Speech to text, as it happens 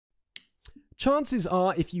Chances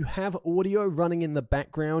are, if you have audio running in the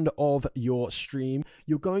background of your stream,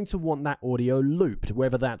 you're going to want that audio looped,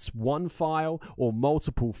 whether that's one file or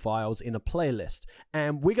multiple files in a playlist.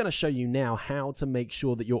 And we're going to show you now how to make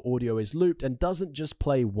sure that your audio is looped and doesn't just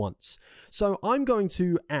play once. So I'm going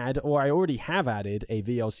to add, or I already have added, a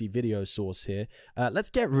VLC video source here.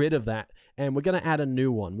 Let's get rid of that, and we're going to add a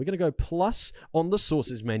new one. We're going to go plus on the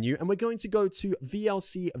sources menu, and we're going to go to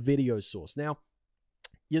VLC video source. Now,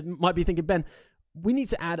 you might be thinking, Ben, we need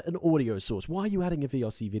to add an audio source. Why are you adding a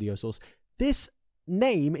VLC video source? This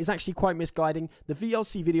name is actually quite misguiding. The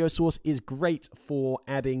VLC video source is great for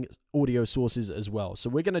adding audio sources as well. So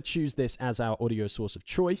we're going to choose this as our audio source of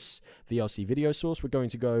choice, VLC video source. We're going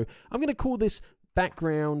to go, I'm going to call this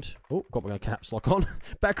background, oh, got my caps lock on,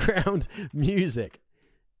 background music.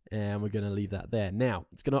 And we're going to leave that there. Now,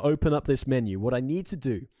 it's going to open up this menu. What I need to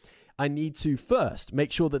do, I need to first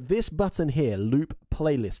make sure that this button here, loop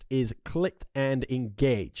playlist, is clicked and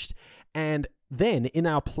engaged. And then in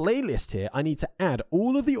our playlist here, I need to add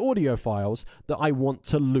all of the audio files that I want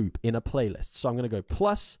to loop in a playlist. So I'm going to go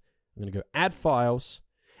plus, I'm going to go add files,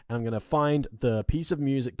 and I'm going to find the piece of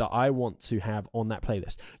music that I want to have on that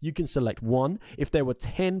playlist. You can select one. If there were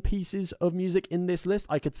 10 pieces of music in this list,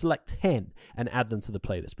 I could select 10 and add them to the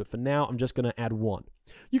playlist. But for now, I'm just going to add one.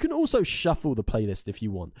 You can also shuffle the playlist if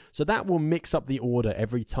you want. So that will mix up the order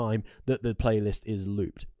every time that the playlist is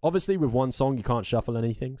looped. Obviously, with one song, you can't shuffle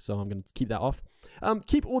anything, so I'm going to keep that off.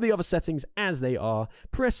 Keep all the other settings as they are.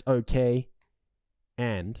 Press OK,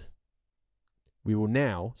 and we will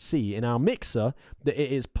now see in our mixer that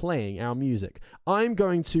it is playing our music. I'm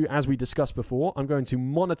going to, as we discussed before, I'm going to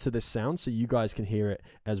monitor this sound so you guys can hear it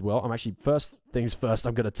as well. I'm actually, first things first,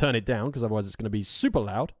 I'm going to turn it down because otherwise it's going to be super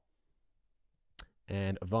loud.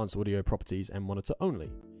 And advanced audio properties and monitor only.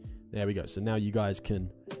 There we go. So now you guys can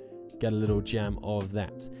get a little jam of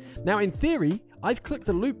that. Now, in theory, I've clicked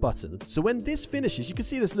the loop button. So when this finishes, you can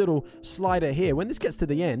see this little slider here. When this gets to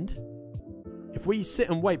the end, if we sit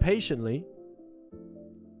and wait patiently,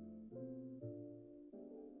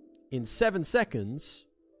 in 7 seconds,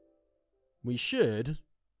 we should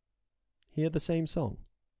hear the same song.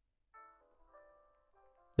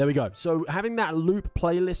 There we go. So having that loop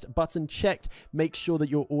playlist button checked makes sure that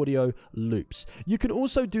your audio loops. You can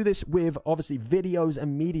also do this with, obviously, videos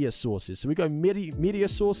and media sources. So we go media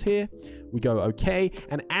source here. We go OK.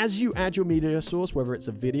 And as you add your media source, whether it's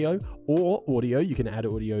a video or audio, you can add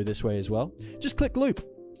audio this way as well. Just click loop,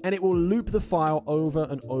 and it will loop the file over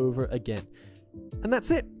and over again. And that's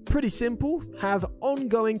it. Pretty simple. Have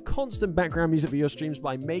ongoing, constant background music for your streams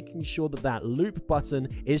by making sure that that loop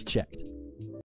button is checked.